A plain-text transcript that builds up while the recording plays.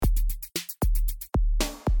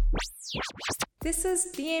This is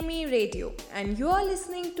DME Radio, and you are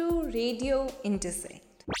listening to Radio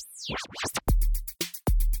Intersect.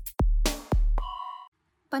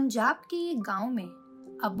 Punjab के एक गांव में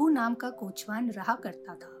अब्बू नाम का कोचवान रहा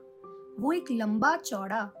करता था। वो एक लंबा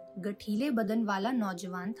चौड़ा गठीले बदन वाला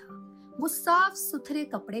नौजवान था। वो साफ सुथरे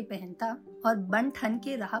कपड़े पहनता और बन ठन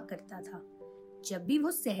के रहा करता था। जब भी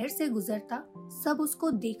वो शहर से गुजरता, सब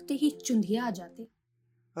उसको देखते ही चुंधिया आ जाते।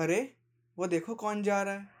 अरे वो देखो कौन जा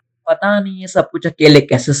रहा है। पता नहीं ये सब कुछ अकेले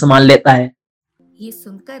कैसे संभाल लेता है। ये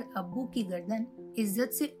सुनकर अब्बू की गर्दन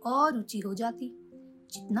इज्जत से और ऊंची हो जाती।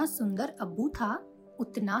 जितना सुंदर अब्बू था,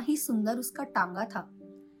 उतना ही सुंदर उसका टांगा था।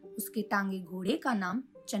 उसके टांगे घोड़े का नाम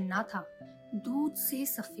चन्ना था। दूध से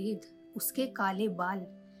सफेद उसके काले बाल,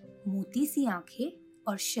 मोती सी आंखें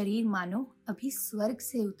और शरीर मानो अभी स्वर्ग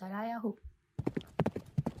से उतर आया हो।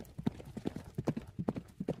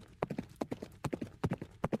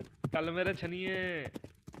 चल मेरे छनिए।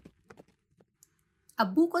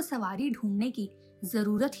 अब्बू को सवारी ढूंढने की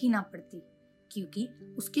जरूरत ही ना पड़ती, क्योंकि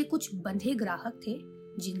उसके कुछ बंधे ग्राहक थे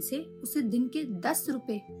जिनसे उसे दिन के 10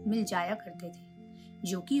 रुपए मिल जाया करते थे,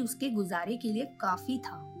 जो कि उसके गुजारे के लिए काफी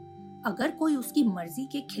था। अगर कोई उसकी मर्जी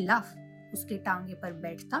के खिलाफ उसके टांगे पर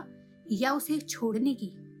बैठता या उसे छोड़ने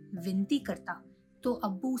की विनती करता, तो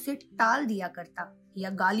अब्बू उसे टाल दिया करता या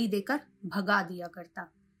गाली देकर भगा दिया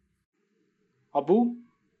करता। अब्बू,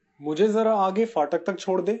 मुझे जरा आगे फाटक तक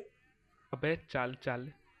छोड़ दे। अबे चल चल,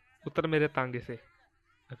 उतर मेरे तांगे से।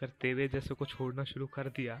 अगर तेरे जैसे को छोड़ना शुरू कर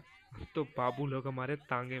दिया तो बाबू लोग हमारे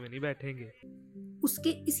तांगे में नहीं बैठेंगे। उसके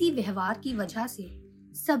इसी व्यवहार की वजह से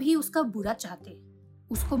सभी उसका बुरा चाहते,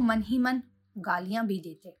 उसको मन ही मन गालियां भी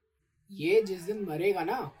देते। ये जिस दिन मरेगा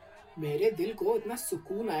ना, मेरे दिल को इतना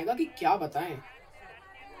सुकून आएगा कि क्या बताएं।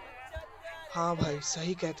 हाँ भाई,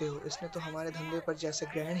 सही कहते हो। इसने तो हमारे धंधे पर जैसे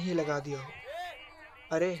ग्रहण ही लगा दिया हो।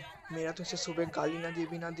 अरे मेरा तो इसे सुबह गाली ना दिए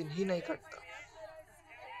बिना दिन ही नहीं कटता।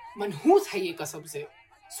 मनहूस है ये कसम से।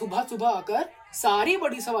 सुबह सुबह आकर सारी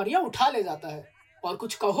बड़ी सवारियां उठा ले जाता है, और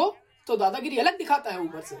कुछ कहो तो दादागिरी अलग दिखाता है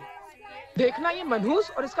ऊपर से। देखना ये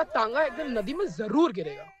मनहूस और इसका तांगा एक दिन नदी में जरूर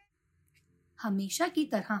गिरेगा। हमेशा की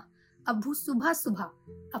तरह अब्बू सुबह सुबह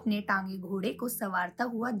अपने टांगे घोड़े को संवारता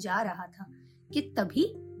हुआ जा रहा था कि तभी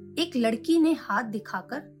एक लड़की ने हाथ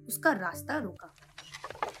दिखाकर उसका रास्ता रोका।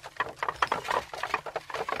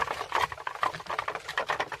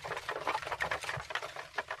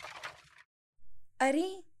 अरे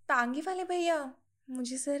टांगे वाले भैया,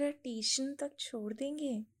 मुझे जरा स्टेशन तक छोड़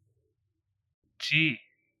देंगे? जी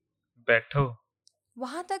बैठो।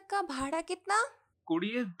 वहां तक का भाड़ा कितना?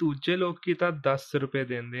 कुड़िए दूजे लोग की ਤਾਂ 10 रुपए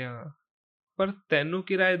देंदे आ, पर तैनू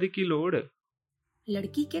किराए दी की लोड़।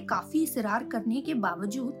 लड़की के काफी इसरार करने के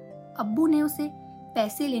बावजूद अब्बू ने उसे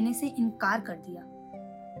पैसे लेने से इनकार कर दिया।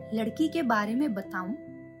 लड़की के बारे में बताऊं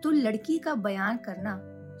तो लड़की का बयान करना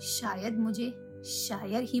शायद मुझे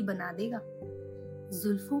शायर ही बना देगा।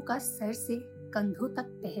 जुल्फों का सर से कंधों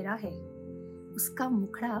तक पहरा है, उसका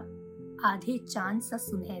मुखड़ा आधे चांद सा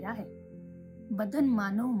सुनहरा है, बदन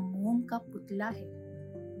मानो मोम का पुतला है,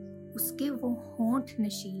 उसके वो होंठ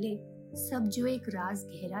नशीले सब जो एक राज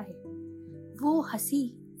गहरा है, वो हंसी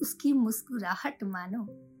उसकी मुस्कुराहट मानो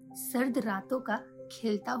सर्द रातों का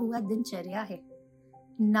खिलता हुआ दिनचर्या है।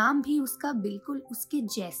 नाम भी उसका बिल्कुल उसके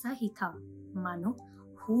जैसा ही था, मानो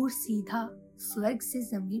हूर सीधा स्वर्ग से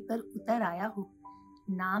जमीन पर उतर आया हो।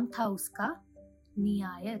 नाम था उसका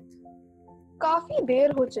नियायत। काफी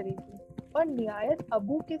देर हो चली थी और नियायत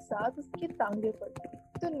अब्बू के साथ उसके तांगे पर थी,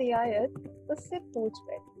 तो नियायत उससे पूछ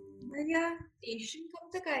बैठी, भैया स्टेशन कब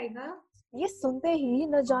तक आएगा? ये सुनते ही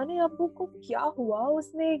न जाने अब्बू को क्या हुआ,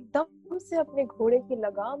 उसने एकदम से अपने घोड़े की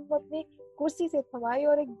लगाम अपनी कुर्सी से थमाई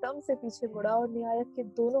और एकदम से पीछे मुड़ा और नियायत के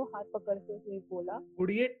दोनों हाथ पकड़ते हुए बोला,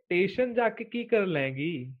 कुड़िए स्टेशन जाके की कर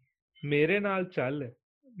लेंगी? मेरे नाल चल,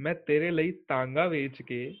 मैं तेरे ਲਈ तांगा बेच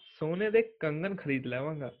के सोने दे कंगन खरीद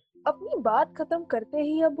लेवांगा। अपनी बात खत्म करते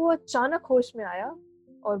ही अब्बू अचानक होश में आया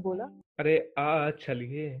और बोला, अरे आ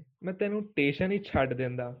चलिए, मैं तेनू स्टेशन ही छाड़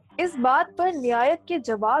देंदा। इस बात पर नियायत के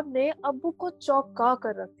जवाब ने अब्बू को चौंका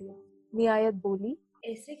कर रख दिया। नियायत बोली,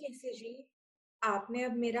 ऐसे कैसे जी? आपने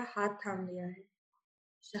अब मेरा हाथ थाम लिया है।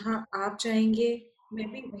 जहाँ आप जाएंगे मैं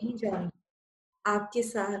भी वहीं जाऊंगी, आपके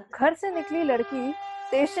साथ। घर से निकली लड़की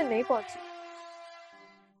स्टेशन नहीं पहुंची।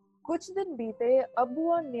 कुछ दिन बीते,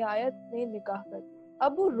 अब्बू और नियायत ने निकाह कर दिया।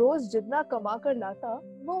 अब्बू रोज जितना कमा कर लाता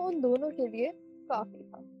वो उन दोनों के लिए काफी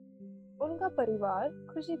था। उनका परिवार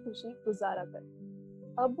खुशी खुशी गुजारा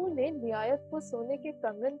करता। अब्बू ने नियायत को सोने के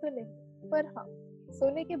कंगन तो नहीं, पर हाँ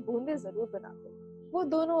सोने के बूंदे जरूर बनाते। वो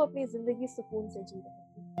दोनों अपनी जिंदगी सुकून से जी रहे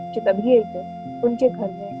थे कि तभी एक दिन उनके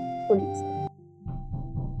घर में पुलिस आई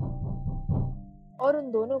और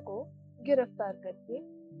उन दोनों को गिरफ्तार करके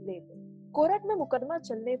ले गई। कोर्ट में मुकदमा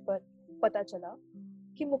चलने पर पता चला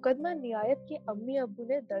कि मुकदमा नियायत के अम्मी अब्बू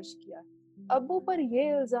ने दर्ज किया। अब्बू पर यह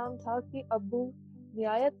इल्जाम था कि अब्बू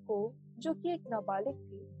नियायत को, जो कि एक नाबालिग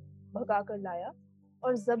थी, भगा कर लाया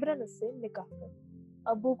और जबरन उससे निकाह कर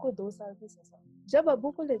दिया। अब्बू को 2 साल की सजा। जब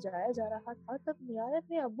अब्बू को ले जाया जा रहा था तब नियायत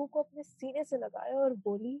ने अब्बू को अपने सीने से लगाया और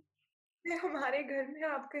बोली, मैं हमारे घर में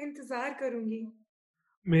आपका इंतजार करूंगी।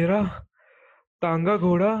 मेरा तांगा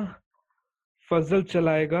घोड़ा फजल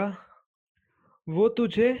चलाएगा, वो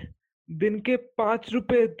तुझे दिन के 5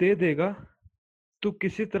 रुपए दे देगा। तू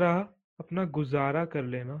किसी तरह अपना गुजारा कर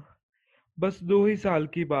लेना, बस 2 ही साल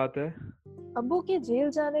की बात है। अब्बू के जेल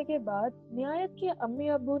जाने के बाद नियायत के अम्मी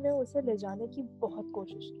अब्बू ने उसे ले जाने की बहुत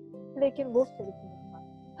कोशिश की, लेकिन वो फिर भी नहीं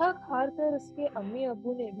माना। थक हार कर उसके अम्मी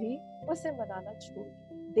अब्बू ने भी उसे मनाना छोड़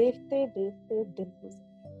दिया। देखते देखते दिन गुजरे।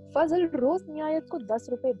 फजल रोज नियायत को 10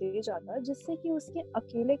 रुपए दे जाता, जिससे कि उसके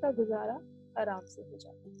अकेले का गुजारा आराम से हो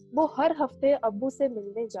जाता। वो हर हफ्ते अब्बू से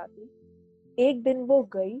मिलने जाती। एक दिन वो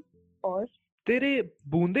गई और तेरे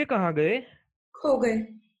बूंदे कहाँ गए? खो गए।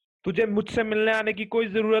 तुझे मुझसे मिलने आने की कोई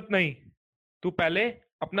जरूरत नहीं, तू पहले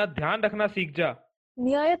अपना ध्यान रखना सीख जा।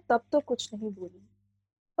 नियायत तब तो कुछ नहीं बोली,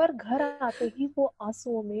 पर घर आते ही वो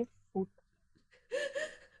आंसुओं में फूट।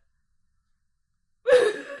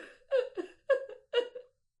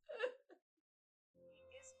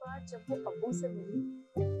 इस बार जब वो अब्बू से मिली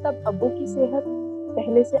तब अब्बू की सेहत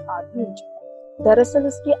पहले से आधी हो चुकी। दरअसल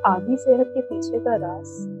उसकी आधी सेहत के पीछे का राज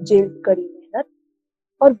जेल की कड़ी मेहनत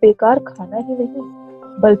और बेकार खाना ही नहीं,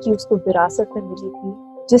 बल्कि उसको विरासत में मिली थी,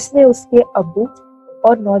 जिसने उसके अब्बू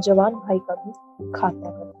और नौजवान भाई का भी खात्मा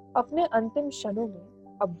कर। अपने अंतिम क्षणों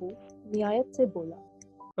में अब्बू नियायत से बोला,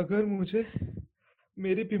 अगर मुझे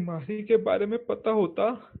मेरी बीमारी के बारे में पता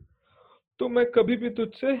होता तो मैं कभी भी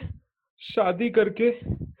तुझसे शादी करके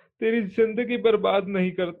तेरी जिंदगी बर्बाद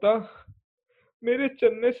नहीं करता। मेरे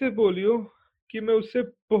चन्ने से बोलियो कि मैं उससे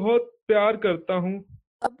बहुत प्यार करता हूँ।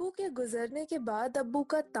 अब्बू के गुजरने के बाद अब्बू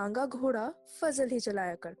का तांगा घोड़ा फजल ही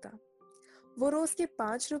चलाया करता। वो रोज के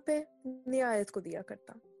 5 रुपए नियायत को दिया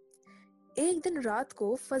करता। एक दिन रात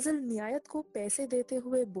को फजल नियायत को पैसे देते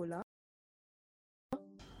हुए बोला,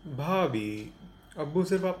 भाभी, अब्बू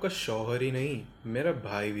सिर्फ आपका शौहर ही नहीं, मेरा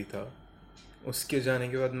भाई भी था। उसके जाने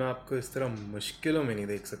के बाद मैं आपको इस तरह मुश्किलों में नहीं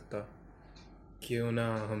देख सकता। क्यों ना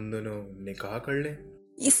हम दोनों निकाह कर लें?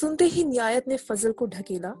 ये सुनते ही नियायत ने फजल को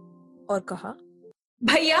ढकेला और कहा,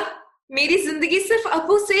 भैया, मेरी जिंदगी सिर्फ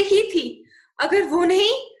अब्बू से ही थी, अगर वो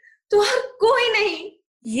नहीं तो और कोई नहीं।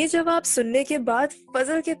 ये जवाब सुनने के बाद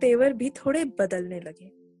फजल के तेवर भी थोड़े बदलने लगे।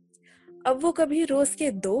 अब वो कभी रोज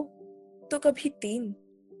के 2 तो कभी 3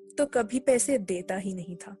 तो कभी पैसे देता ही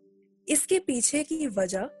नहीं था। इसके पीछे की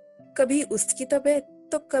वजह कभी उसकी तबीयत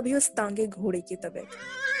तो कभी उस तांगे घोड़े की तबीयत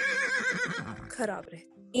खराब रहे।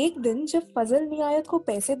 एक दिन जब फजल नियायत को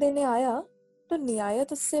पैसे देने आया तो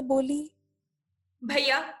नियायत उससे बोली,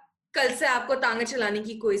 भैया, कल से आपको तांगा चलाने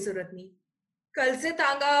की कोई जरूरत नहीं, कल से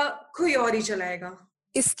तांगा कोई और ही चलाएगा।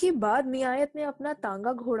 इसके बाद नियायत ने अपना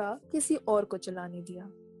तांगा घोड़ा किसी और को चलाने दिया,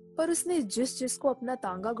 पर उसने जिसको अपना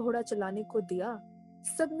तांगा घोड़ा चलाने को दिया,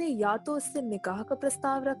 सबने या तो उससे निकाह का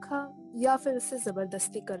प्रस्ताव रखा या फिर उससे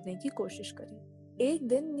जबरदस्ती करने की कोशिश करी। एक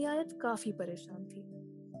दिन नियायत काफी परेशान थी।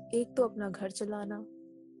 एक तो अपना घर चलाना,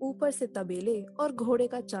 ऊपर से तबेले और घोड़े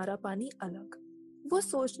का चारा पानी अलग। वो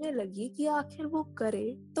सोचने लगी कि आखिर वो करे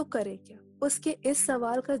तो करे क्या। उसके इस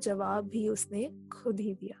सवाल का जवाब भी उसने खुद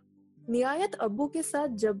ही दिया। नियायत अब्बू के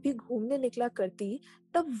साथ जब भी घूमने निकला करती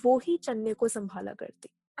तब वो ही चन्ने को संभाला करती।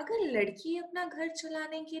 अगर लड़की अपना घर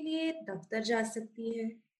चलाने के लिए दफ्तर जा सकती है,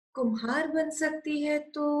 कुम्हार बन सकती है,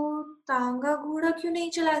 तो तांगा घोड़ा क्यों नहीं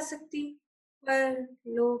चला सकती? पर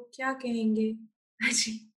लोग क्या कहेंगे?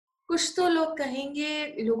 अजी, कुछ तो लोग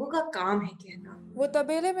कहेंगे, लोगों का काम है कहना। वो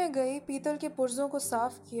तबेले में गई, पीतल के पुर्जों को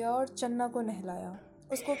साफ किया और चन्ना को नहलाया,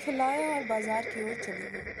 उसको खिलाया और बाजार की ओर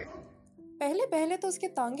चली गई। पहले पहले तो उसके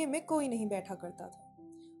तांगे में कोई नहीं बैठा करता था,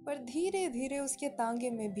 पर धीरे धीरे उसके तांगे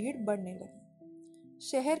में भीड़ बढ़ने लगी।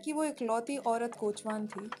 शहर की वो इकलौती औरत कोचवान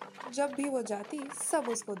थी। जब भी वो जाती सब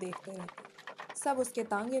उसको देखते रहते, सब उसके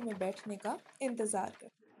तांगे में बैठने का इंतजार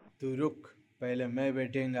करते। तू रुक, पहले मैं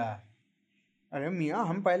बैठेगा। अरे मियाँ,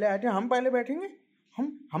 हम पहले आते, हम पहले बैठेंगे,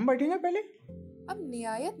 हम बैठेंगे पहले। अब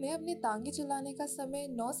नियायत ने अपने तांगे चलाने का समय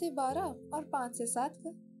 9 से 12 और 5 से 7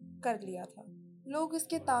 कर लिया था। लोग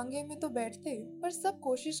उसके तांगे में तो बैठते, पर सब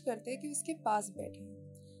कोशिश करते कि उसके पास बैठे।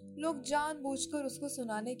 लोग जानबूझकर उसको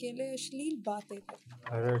सुनाने के लिए अश्लील बातें करते।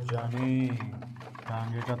 अरे जानी,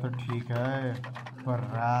 तांगे का तो ठीक है, पर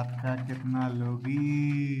रात का कितना लोगी?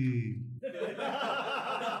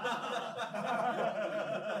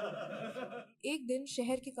 एक दिन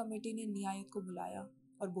शहर की कमेटी ने नियायत को बुलाया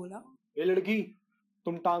और बोला, ए लड़की,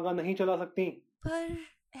 तुम टांगा नहीं चला सकती। पर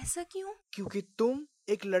ऐसा क्यों? क्योंकि तुम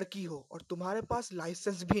एक लड़की हो और तुम्हारे पास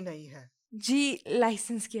लाइसेंस भी नहीं है। जी,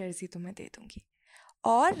 लाइसेंस की अर्जी तो मैं दे दूंगी।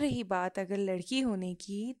 और रही बात अगर लड़की होने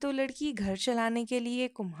की, तो लड़की घर चलाने के लिए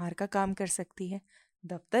कुम्हार का काम कर सकती है,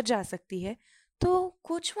 दफ्तर जा सकती है, तो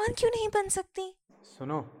कोचवान क्यों नहीं बन सकती?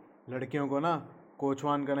 सुनो, लड़कियों को ना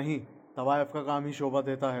कोचवान का नहीं तवायफ का काम ही शोभा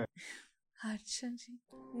देता है। अच्छा जी।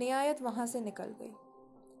 नियायत वहां से निकल गई।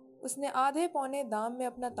 उसने आधे पौने दाम में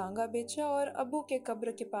अपना तांगा बेचा और अबू के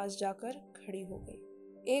कब्र के पास जाकर खड़ी हो गई।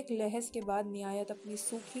 एक लहज के बाद नियायत अपनी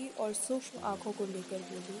सूखी और सूक्ष्म आंखों को लेकर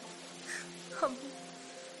बोली,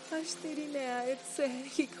 आज तेरी नियायत शहर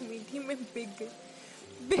की कमेटी में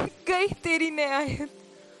बिक गई तेरी नियायत।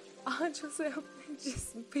 आज उसे अपने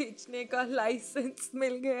जिस्म बेचने का लाइसेंस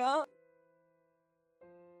मिल गया।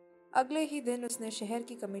 अगले ही दिन उसने शहर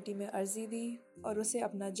की कमेटी में अर्जी दी और उसे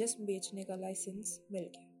अपना जिस्म बेचने का लाइसेंस मिल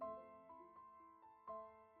गया।